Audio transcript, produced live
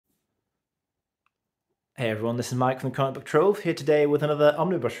Hey everyone, this is Mike from the Comic Book Trove, here today with another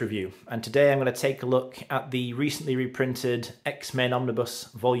Omnibus review. And today I'm going to take a look at the recently reprinted X-Men Omnibus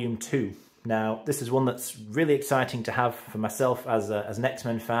Volume 2. Now, this is one that's really exciting to have for myself as an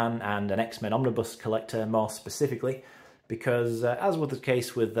X-Men fan and an X-Men Omnibus collector more specifically, because as was the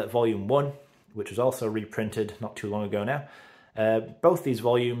case with Volume 1, which was also reprinted not too long ago now, both these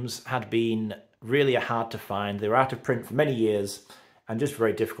volumes had been really hard to find. They were out of print for many years, and just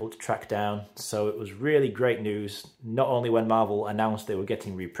very difficult to track down. So it was really great news, not only when Marvel announced they were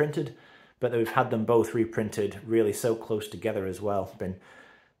getting reprinted, but that we've had them both reprinted really so close together as well. Been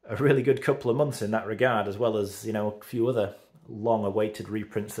a really good couple of months in that regard, as well as, you know, a few other long-awaited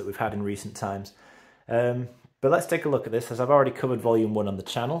reprints that we've had in recent times. But let's take a look at this. As I've already covered Volume 1 on the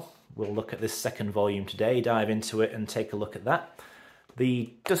channel, we'll look at this second volume today, dive into it and take a look at that.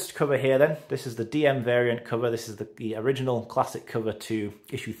 The dust cover here then, this is the DM variant cover. This is the original classic cover to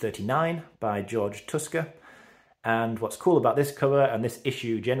issue 39 by George Tusker. And what's cool about this cover and this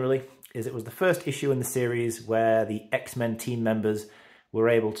issue generally is it was the first issue in the series where the X-Men team members were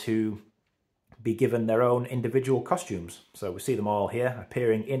able to be given their own individual costumes. So we see them all here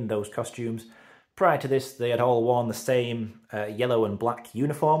appearing in those costumes. Prior to this, they had all worn the same yellow and black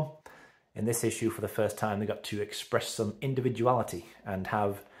uniform. In this issue, for the first time, they got to express some individuality and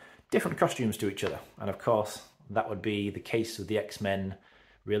have different costumes to each other. And of course, that would be the case with the X-Men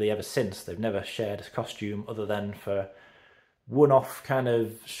really ever since. They've never shared a costume other than for one-off kind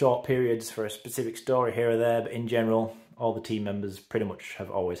of short periods for a specific story here or there. But in general, all the team members pretty much have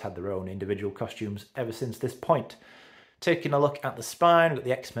always had their own individual costumes ever since this point. Taking a look at the spine, we've got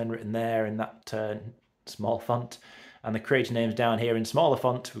the X-Men written there in that small font. And the creator names down here in smaller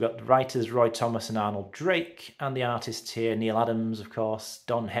font. We've got the writers Roy Thomas and Arnold Drake, and the artists here, Neil Adams, of course,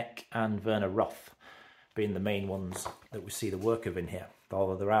 Don Heck and Werner Roth, being the main ones that we see the work of in here.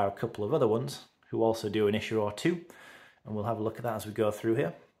 Although there are a couple of other ones who also do an issue or two, and we'll have a look at that as we go through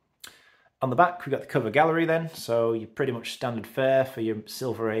here. On the back, we've got the cover gallery then, so you're pretty much standard fare for your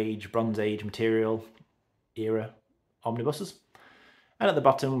Silver Age, Bronze Age material era omnibuses. And at the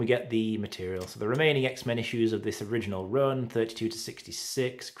bottom we get the material. So the remaining X-Men issues of this original run, 32 to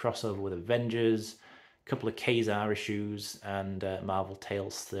 66, crossover with Avengers, a couple of Kazar issues, and Marvel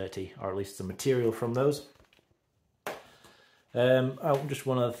Tales 30, or at least some material from those. Oh, just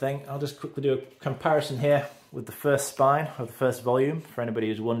one other thing. I'll just quickly do a comparison here with the first spine of the first volume, for anybody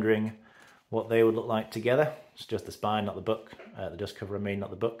who's wondering what they would look like together. It's just the spine, not the book. The dust cover remain, not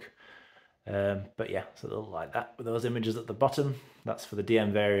the book. But yeah, so they'll look like that with those images at the bottom. That's for the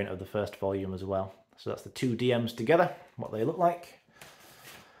DM variant of the first volume as well. So that's the two DMs together, what they look like.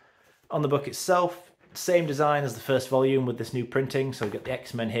 On the book itself, same design as the first volume with this new printing. So we've got the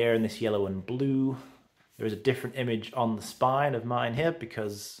X-Men here in this yellow and blue. There is a different image on the spine of mine here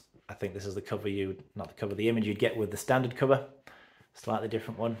because I think this is the cover the image you'd get with the standard cover. Slightly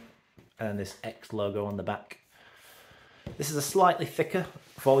different one. And this X logo on the back. This is a slightly thicker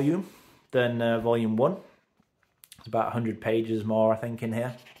volume than Volume 1. It's about 100 pages more, I think, in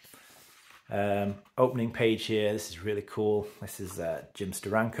here. Opening page here, this is really cool. This is Jim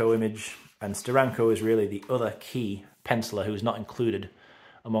Steranko image. And Steranko is really the other key penciler who's not included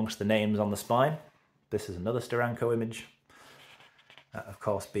amongst the names on the spine. This is another Steranko image. Of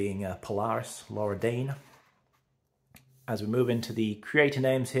course, being Polaris, Laura Dane. As we move into the creator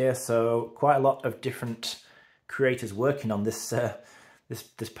names here, so quite a lot of different creators working on this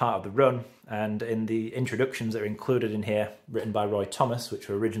this part of the run, and in the introductions that are included in here, written by Roy Thomas, which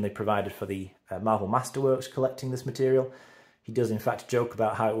were originally provided for the Marvel Masterworks collecting this material, he does in fact joke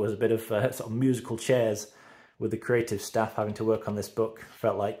about how it was a bit of sort of musical chairs with the creative staff having to work on this book.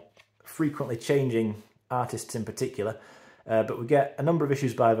 Felt like frequently changing artists in particular, but we get a number of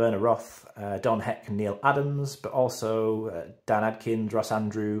issues by Werner Roth, Don Heck and Neil Adams, but also Dan Adkins, Ross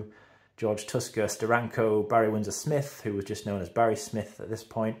Andrew, George Tusker, Steranko, Barry Windsor-Smith, who was just known as Barry Smith at this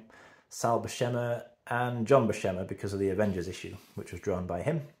point, Sal Buscema, and John Buscema because of the Avengers issue, which was drawn by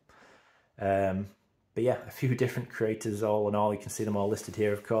him. But yeah, a few different creators all in all. You can see them all listed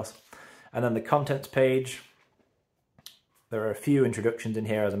here, of course. And then the contents page. There are a few introductions in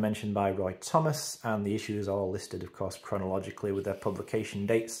here, as I mentioned, by Roy Thomas, and the issues are all listed, of course, chronologically with their publication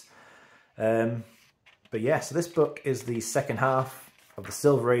dates. But yeah, so this book is the second half of the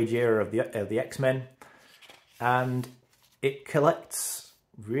Silver Age era of the X-Men, and it collects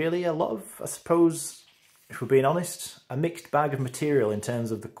really a lot of, I suppose, if we're being honest, a mixed bag of material in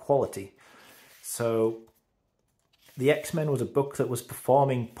terms of the quality. So the X-Men was a book that was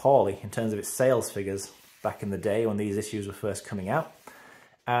performing poorly in terms of its sales figures back in the day when these issues were first coming out,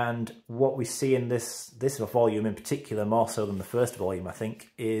 and what we see in this volume in particular, more so than the first volume, I think,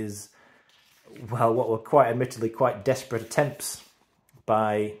 is well, what were quite admittedly quite desperate attempts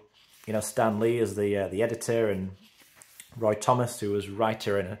by, you know, Stan Lee as the editor, and Roy Thomas, who was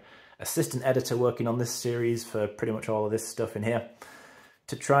writer and assistant editor working on this series for pretty much all of this stuff in here,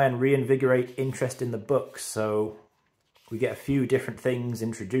 to try and reinvigorate interest in the book. So we get a few different things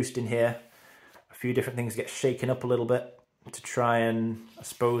introduced in here, a few different things get shaken up a little bit to try and, I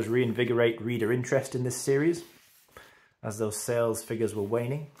suppose, reinvigorate reader interest in this series as those sales figures were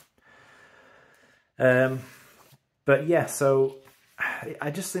waning. But yeah, so I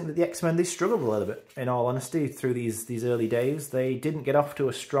just think that the X-Men, they struggled a little bit, in all honesty, through these early days. They didn't get off to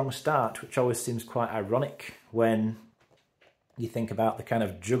a strong start, which always seems quite ironic when you think about the kind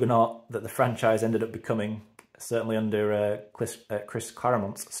of juggernaut that the franchise ended up becoming, certainly under Chris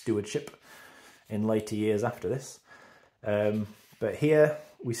Claremont's stewardship in later years after this. But here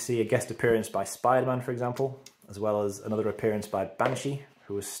we see a guest appearance by Spider-Man, for example, as well as another appearance by Banshee,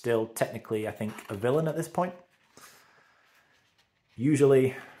 who was still technically, I think, a villain at this point.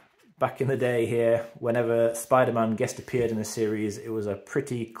 Usually, back in the day here, whenever Spider-Man guest appeared in a series, it was a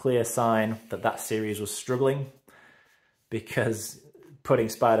pretty clear sign that that series was struggling, because putting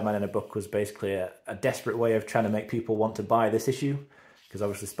Spider-Man in a book was basically a desperate way of trying to make people want to buy this issue, because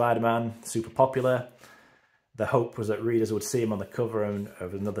obviously Spider-Man, super popular. The hope was that readers would see him on the cover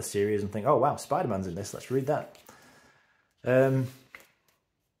of another series and think, oh wow, Spider-Man's in this, let's read that.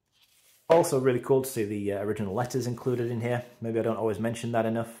 Also really cool to see the original letters included in here. Maybe I don't always mention that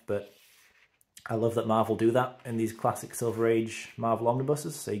enough, but I love that Marvel do that in these classic Silver Age Marvel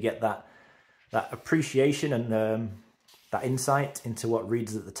omnibuses. So you get that appreciation and that insight into what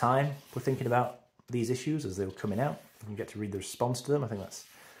readers at the time were thinking about these issues as they were coming out. You get to read the response to them. I think that's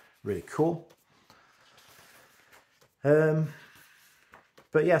really cool.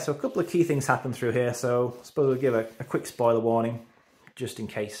 But yeah, so a couple of key things happen through here. So I suppose we'll give a quick spoiler warning, just in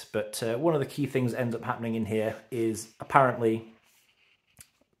case. But one of the key things that ends up happening in here is apparently,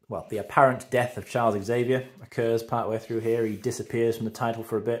 well, the apparent death of Charles Xavier occurs partway through here. He disappears from the title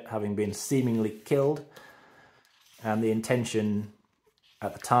for a bit, having been seemingly killed. And the intention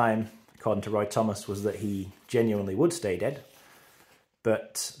at the time, according to Roy Thomas, was that he genuinely would stay dead.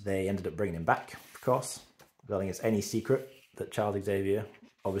 But they ended up bringing him back, of course. I don't think it's any secret that Charles Xavier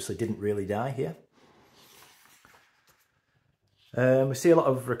obviously didn't really die here. We see a lot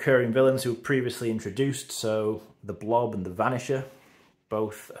of recurring villains who were previously introduced. So the Blob and the Vanisher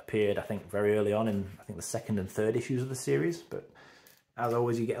both appeared, I think, very early on in, I think, the second and third issues of the series. But as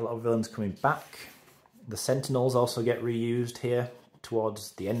always, you get a lot of villains coming back. The Sentinels also get reused here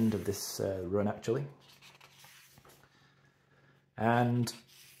towards the end of this run, actually. And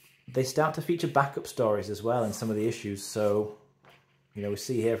they start to feature backup stories as well in some of the issues. So, you know, we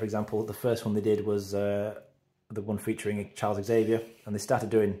see here, for example, the first one they did was the one featuring Charles Xavier, and they started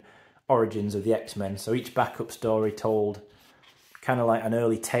doing origins of the X-Men. So each backup story told kind of like an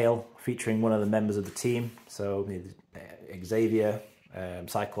early tale featuring one of the members of the team. So Xavier,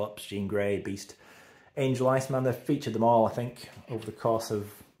 Cyclops, Jean Grey, Beast, Angel, Iceman. They've featured them all, I think, over the course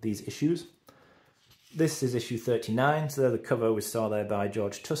of these issues. This is issue 39, so the cover we saw there by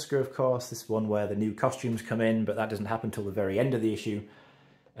George Tusker, of course. This one where the new costumes come in, but that doesn't happen until the very end of the issue.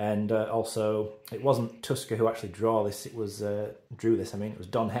 And also, it wasn't Tusker who actually drew this, it was it was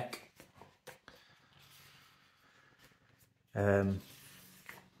Don Heck.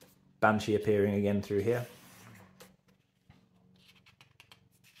 Banshee appearing again through here.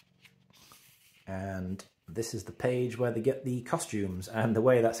 And this is the page where they get the costumes, and the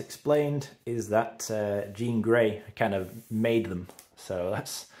way that's explained is that Jean Grey kind of made them. So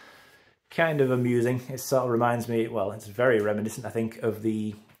that's kind of amusing. It sort of reminds me, well, it's very reminiscent, I think, of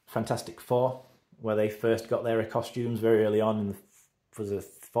the Fantastic Four, where they first got their costumes very early on in the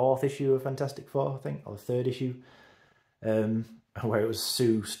fourth issue of Fantastic Four, I think, or the third issue, where it was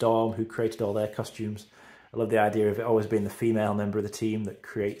Sue Storm who created all their costumes. I love the idea of it always being the female member of the team that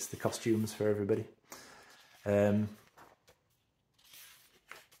creates the costumes for everybody.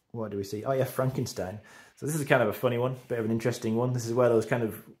 What do we see? Oh yeah, Frankenstein. So this is kind of a funny one, bit of an interesting one. This is where those kind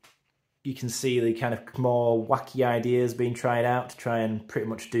of, you can see the kind of more wacky ideas being tried out to try and pretty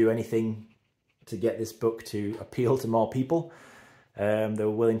much do anything to get this book to appeal to more people. They were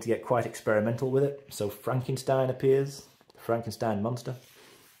willing to get quite experimental with it. So Frankenstein appears, the Frankenstein monster.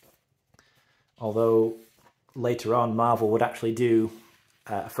 Although later on Marvel would actually do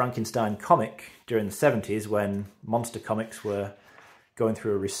a Frankenstein comic during the 70s when monster comics were going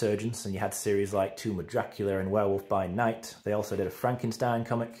through a resurgence, and you had series like Tomb of Dracula and Werewolf by Night. They also did a Frankenstein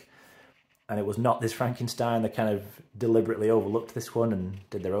comic, and it was not this Frankenstein. They kind of deliberately overlooked this one and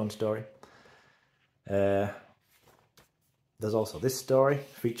did their own story. Yeah, There's also this story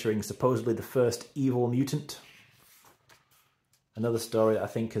featuring supposedly the first evil mutant. Another story that I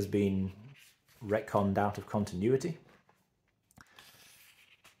think has been retconned out of continuity.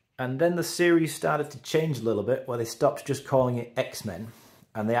 And then the series started to change a little bit, where they stopped just calling it X-Men,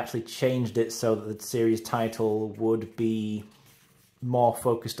 and they actually changed it so that the series title would be more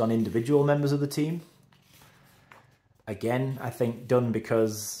focused on individual members of the team. Again, I think done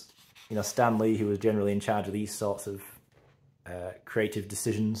because, you know, Stan Lee, who was generally in charge of these sorts of creative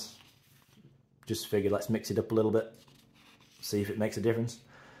decisions, just figured let's mix it up a little bit, see if it makes a difference.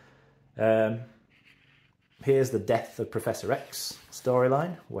 Here's the death of Professor X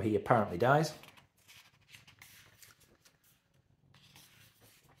storyline, where he apparently dies.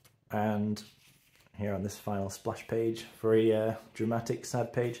 And here on this final splash page, very dramatic,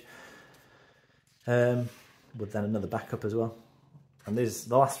 sad page, with then another backup as well. And there's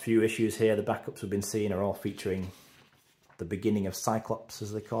the last few issues here, the backups we've been seeing are all featuring the beginning of Cyclops,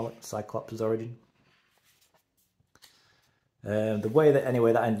 as they call it, Cyclops' origin. The way that,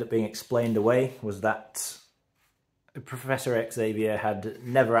 anyway, that ended up being explained away was that Professor Xavier had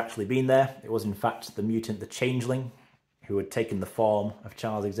never actually been there. It was in fact the mutant, the Changeling, who had taken the form of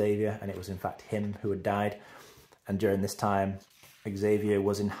Charles Xavier, and it was in fact him who had died. And during this time, Xavier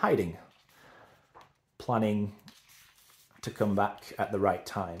was in hiding, planning to come back at the right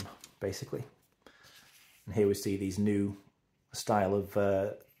time, basically. And here we see these new style of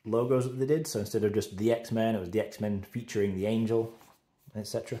logos that they did. So instead of just the X-Men, it was the X-Men featuring the Angel,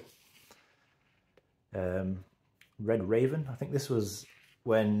 etc. Red Raven, I think this was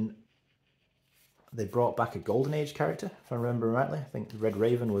when they brought back a Golden Age character, if I remember rightly. I think Red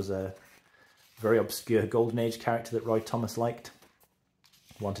Raven was a very obscure Golden Age character that Roy Thomas liked.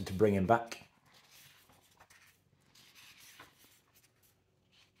 Wanted to bring him back.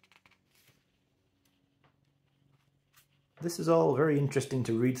 This is all very interesting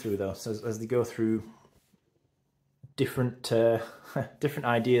to read through, though, so as they go through different different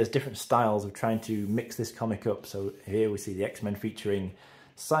ideas, different styles of trying to mix this comic up. So here we see the X-Men featuring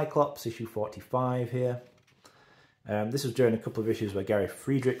Cyclops, issue 45 here. This was during a couple of issues where Gary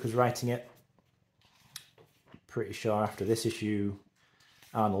Friedrich was writing it. Pretty sure after this issue,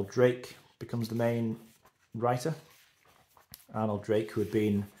 Arnold Drake becomes the main writer. Arnold Drake, who had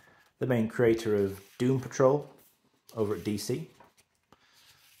been the main creator of Doom Patrol over at DC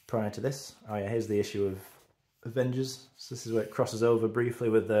prior to this. Oh yeah, here's the issue of Avengers. So this is where it crosses over briefly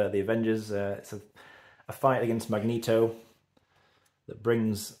with the Avengers. It's a fight against Magneto that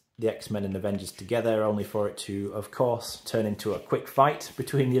brings the X-Men and Avengers together, only for it to, of course, turn into a quick fight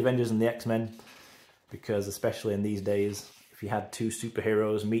between the Avengers and the X-Men, because especially in these days, if you had two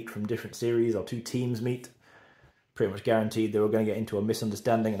superheroes meet from different series, or two teams meet, pretty much guaranteed they were going to get into a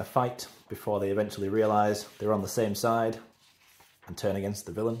misunderstanding and a fight before they eventually realise they're on the same side and turn against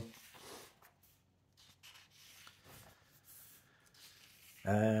the villain.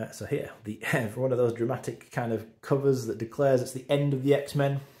 So here, one of those dramatic kind of covers that declares it's the end of the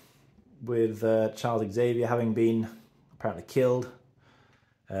X-Men, with Charles Xavier having been apparently killed.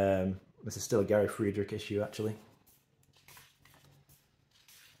 This is still a Gary Friedrich issue, actually.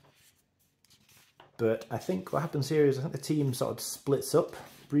 But I think what happens here is I think the team sort of splits up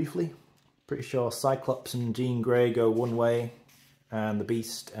briefly. Pretty sure Cyclops and Jean Grey go one way, and the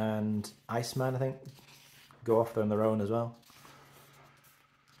Beast and Iceman, I think, go off on their own as well.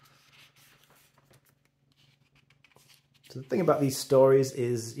 So the thing about these stories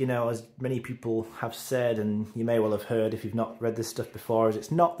is, you know, as many people have said, and you may well have heard if you've not read this stuff before, is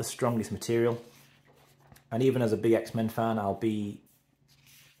it's not the strongest material. And even as a big X-Men fan, I'll be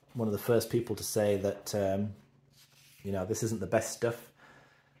one of the first people to say that, you know, this isn't the best stuff.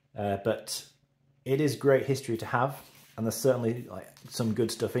 But it is great history to have, and there's certainly like some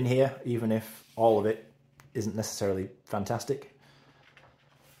good stuff in here, even if all of it isn't necessarily fantastic.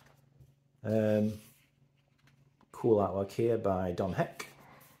 Cool artwork here by Don Heck.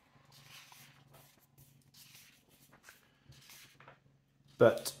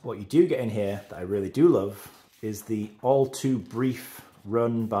 But what you do get in here that I really do love is the all too brief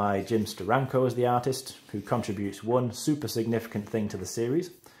run by Jim Steranko as the artist, who contributes one super significant thing to the series,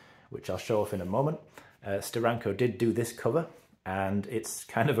 which I'll show off in a moment. Steranko did do this cover, and it's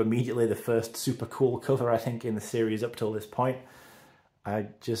kind of immediately the first super cool cover, I think, in the series up till this point.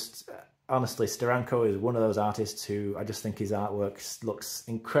 Honestly, Steranko is one of those artists who I just think his artwork looks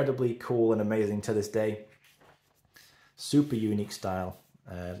incredibly cool and amazing to this day. Super unique style,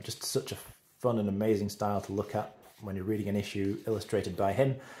 just such a fun and amazing style to look at when you're reading an issue illustrated by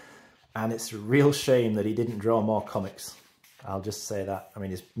him. And it's a real shame that he didn't draw more comics. I'll just say that. I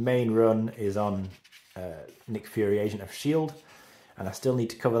mean, his main run is on Nick Fury, Agent of S.H.I.E.L.D. And I still need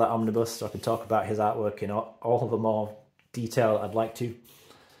to cover that omnibus so I can talk about his artwork in all the more detail I'd like to.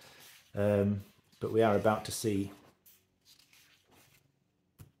 But we are about to see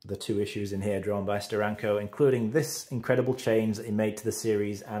the 2 issues in here drawn by Steranko, including this incredible change that he made to the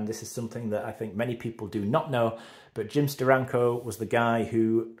series. And this is something that I think many people do not know, but Jim Steranko was the guy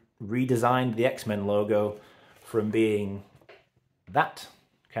who redesigned the X-Men logo from being that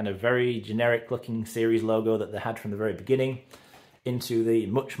kind of very generic looking series logo that they had from the very beginning into the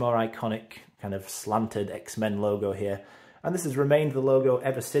much more iconic kind of slanted X-Men logo here. And this has remained the logo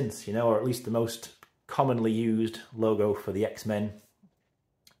ever since, you know, or at least the most commonly used logo for the X-Men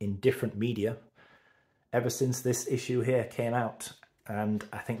in different media ever since this issue here came out. And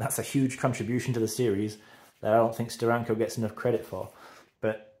I think that's a huge contribution to the series that I don't think Steranko gets enough credit for.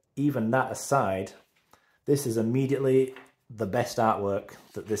 But even that aside, this is immediately the best artwork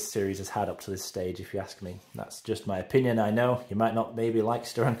that this series has had up to this stage, if you ask me. That's just my opinion. I know you might not maybe like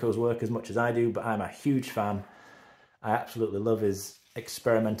Steranko's work as much as I do, but I'm a huge fan. I absolutely love his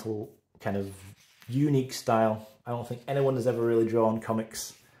experimental kind of unique style. I don't think anyone has ever really drawn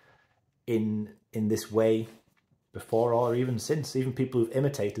comics in this way before or even since. Even people who've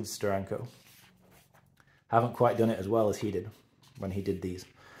imitated Steranko haven't quite done it as well as he did when he did these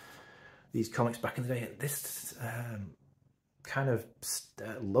comics back in the day. This kind of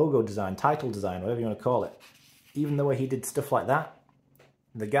logo design, title design, whatever you want to call it, even the way he did stuff like that,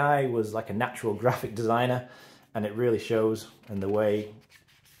 the guy was like a natural graphic designer, and it really shows in the way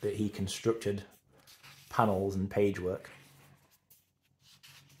that he constructed panels and page work.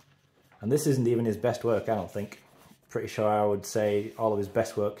 And this isn't even his best work, I don't think. Pretty sure I would say all of his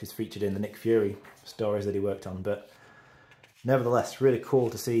best work is featured in the Nick Fury stories that he worked on, but nevertheless, really cool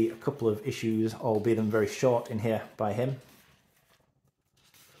to see a couple of issues, albeit them very short, in here by him.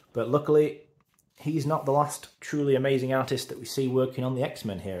 But luckily, he's not the last truly amazing artist that we see working on the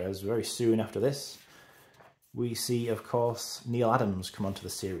X-Men here, as very soon after this, we see, of course, Neil Adams come onto the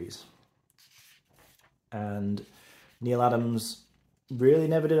series. And Neil Adams really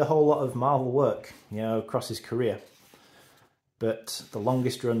never did a whole lot of Marvel work, you know, across his career. But the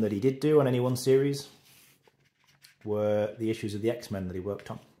longest run that he did do on any one series were the issues of the X-Men that he worked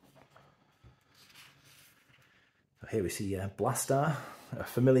on. So here we see Blastar, a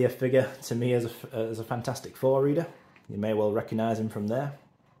familiar figure to me as a Fantastic Four reader. You may well recognise him from there.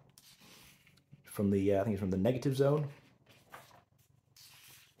 From the, I think it's from the Negative Zone.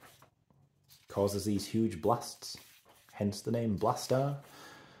 Causes these huge blasts, hence the name Blastar,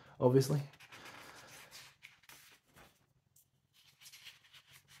 obviously.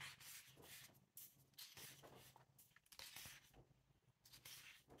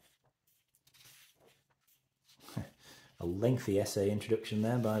 A lengthy essay introduction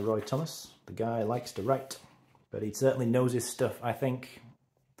there by Roy Thomas. The guy likes to write, but he certainly knows his stuff. I think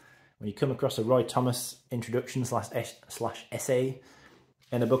when you come across a Roy Thomas introduction slash essay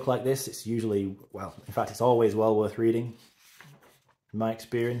in a book like this, it's usually, well, in fact, it's always well worth reading, in my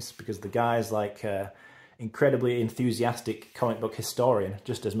experience, because the guy's like incredibly enthusiastic comic book historian,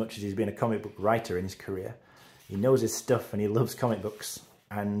 just as much as he's been a comic book writer in his career. He knows his stuff and he loves comic books,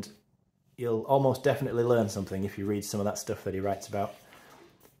 and you'll almost definitely learn something if you read some of that stuff that he writes about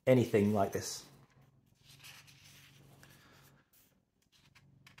anything like this.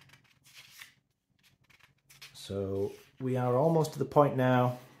 So we are almost to the point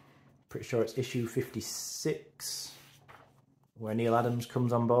now, pretty sure it's issue 56, where Neil Adams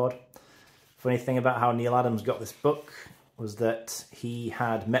comes on board. Funny thing about how Neil Adams got this book was that he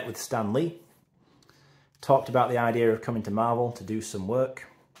had met with Stan Lee, talked about the idea of coming to Marvel to do some work,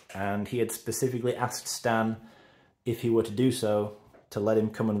 and he had specifically asked Stan, if he were to do so, to let him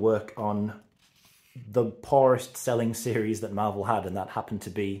come and work on the poorest selling series that Marvel had, and that happened to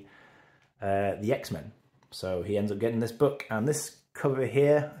be the X-Men. So he ends up getting this book, and this cover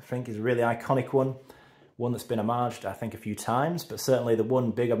here, I think, is a really iconic one that's been homaged, I think, a few times, but certainly the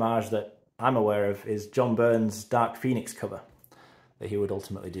one big homage that I'm aware of is John Byrne's Dark Phoenix cover that he would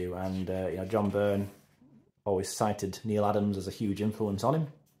ultimately do. And you know, John Byrne always cited Neil Adams as a huge influence on him.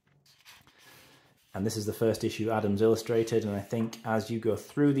 And this is the first issue Adams illustrated, and I think as you go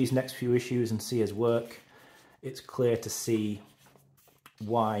through these next few issues and see his work, it's clear to see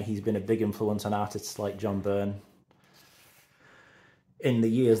why he's been a big influence on artists like John Byrne in the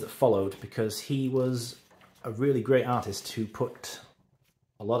years that followed, because he was a really great artist who put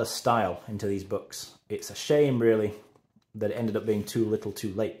a lot of style into these books. It's a shame, really, that it ended up being too little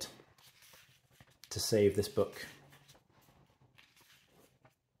too late to save this book,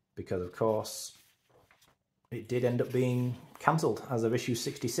 because of course it did end up being cancelled as of issue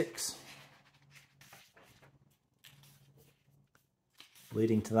 66.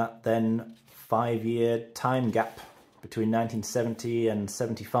 leading to that then 5-year time gap between 1970 and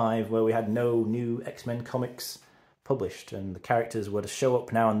 75 where we had no new X-Men comics published, and the characters were to show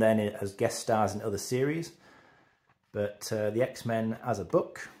up now and then as guest stars in other series, but the X-Men as a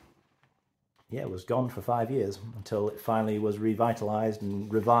book, yeah, was gone for 5 years until it finally was revitalized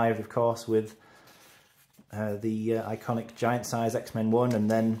and revived, of course, with the iconic giant-size X-Men 1, and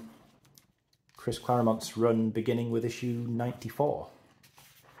then Chris Claremont's run beginning with issue 94.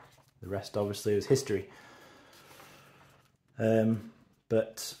 The rest, obviously, is history.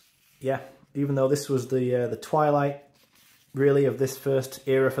 But yeah, even though this was the twilight, really, of this first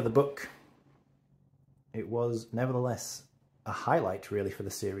era for the book, it was nevertheless a highlight, really, for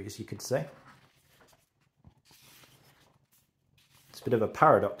the series, you could say. It's a bit of a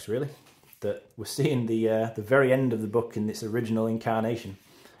paradox, really, that we're seeing the very end of the book in its original incarnation,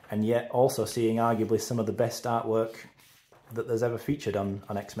 and yet also seeing arguably some of the best artwork that there's ever featured on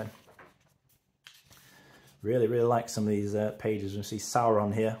X-Men. Really, really like some of these pages. You see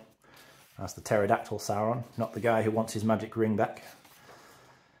Sauron here. That's the pterodactyl Sauron, not the guy who wants his magic ring back.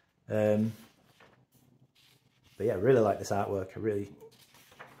 But yeah, really like this artwork. I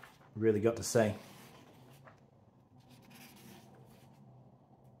really got to say.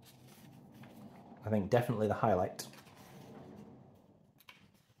 I think definitely the highlight.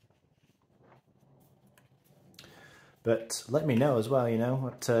 But let me know as well, you know,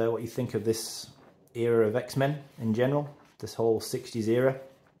 what you think of this era of X-Men in general, this whole 60s era,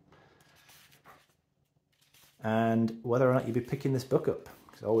 and whether or not you'd be picking this book up.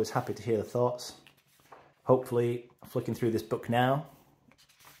 I'm always happy to hear the thoughts. Hopefully, flicking through this book now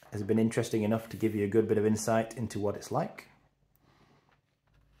has been interesting enough to give you a good bit of insight into what it's like.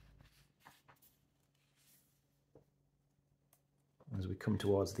 As we come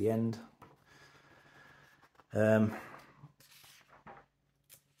towards the end. I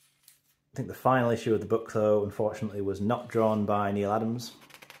think the final issue of the book, though, unfortunately, was not drawn by Neil Adams.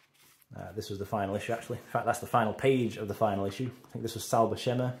 This was the final issue, actually. In fact, that's the final page of the final issue. I think this was Sal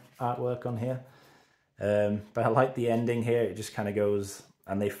Buscema artwork on here. But I like the ending here. It just kind of goes,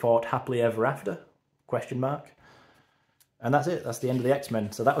 and they fought happily ever after, question mark. And that's it. That's the end of the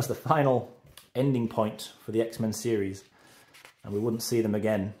X-Men. So that was the final ending point for the X-Men series. And we wouldn't see them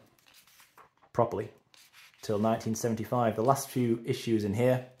again properly till 1975. The last few issues in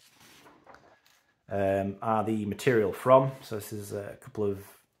here are the material from. So this is a couple of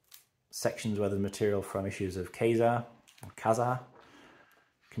sections where there's material from issues of Kazar, or Kazar.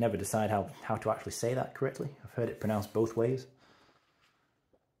 Can never decide how to actually say that correctly. I've heard it pronounced both ways.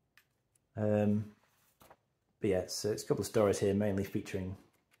 But yeah, it's a couple of stories here, mainly featuring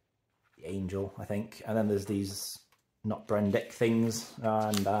the Angel, I think. And then there's these Not Brandeck things,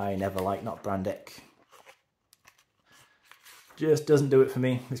 and I never liked Not Brandeck. Just doesn't do it for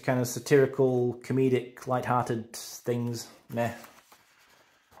me. These kind of satirical, comedic, light-hearted things, meh.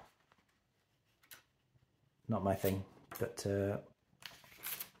 Not my thing, but I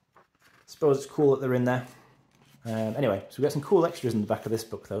suppose it's cool that they're in there. Anyway, so we got some cool extras in the back of this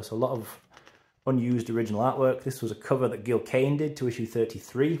book, though. So a lot of unused original artwork. This was a cover that Gil Kane did to issue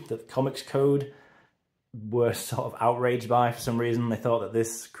 33 that the Comics Code were sort of outraged by for some reason. They thought that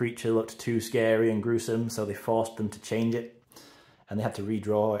this creature looked too scary and gruesome, so they forced them to change it. And they had to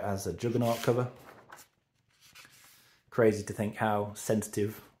redraw it as a Juggernaut cover. Crazy to think how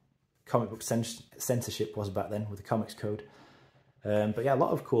sensitive comic book censorship was back then with the Comics Code. But yeah, a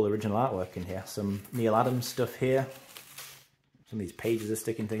lot of cool original artwork in here. Some Neil Adams stuff here. Some of these pages are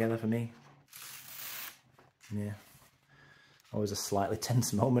sticking together for me. Yeah. Always a slightly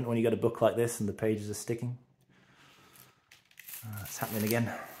tense moment when you got a book like this and the pages are sticking. It's happening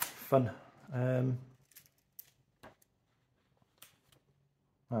again. Fun.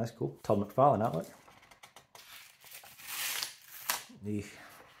 Oh, that's cool. Todd McFarlane artwork. Eesh,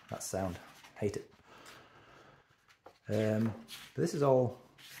 that sound. Hate it. But this is all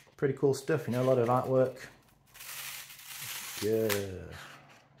pretty cool stuff, you know, a lot of artwork. Yeah.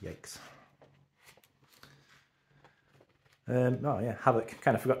 Yikes. Oh yeah, Havoc.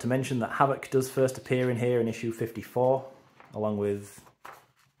 Kind of forgot to mention that Havoc does first appear in here in issue 54, along with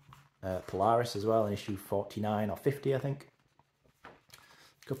Polaris as well in issue 49 or 50, I think.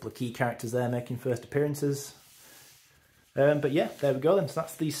 A couple of key characters there making first appearances. But yeah, there we go then. So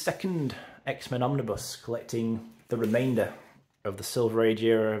that's the second X-Men Omnibus, collecting the remainder of the Silver Age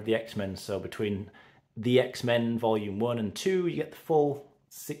era of the X-Men. So between the X-Men Volume 1 and 2, you get the full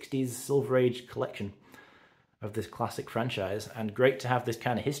 60s Silver Age collection of this classic franchise. And great to have this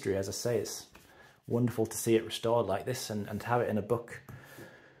kind of history, as I say. It's wonderful to see it restored like this and to have it in a book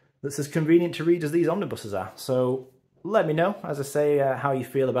that's as convenient to read as these omnibuses are. So Let me know, as I say, how you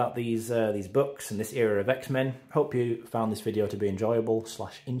feel about these books and this era of X-Men. Hope you found this video to be enjoyable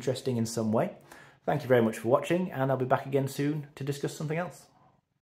 / interesting in some way. Thank you very much for watching, and I'll be back again soon to discuss something else.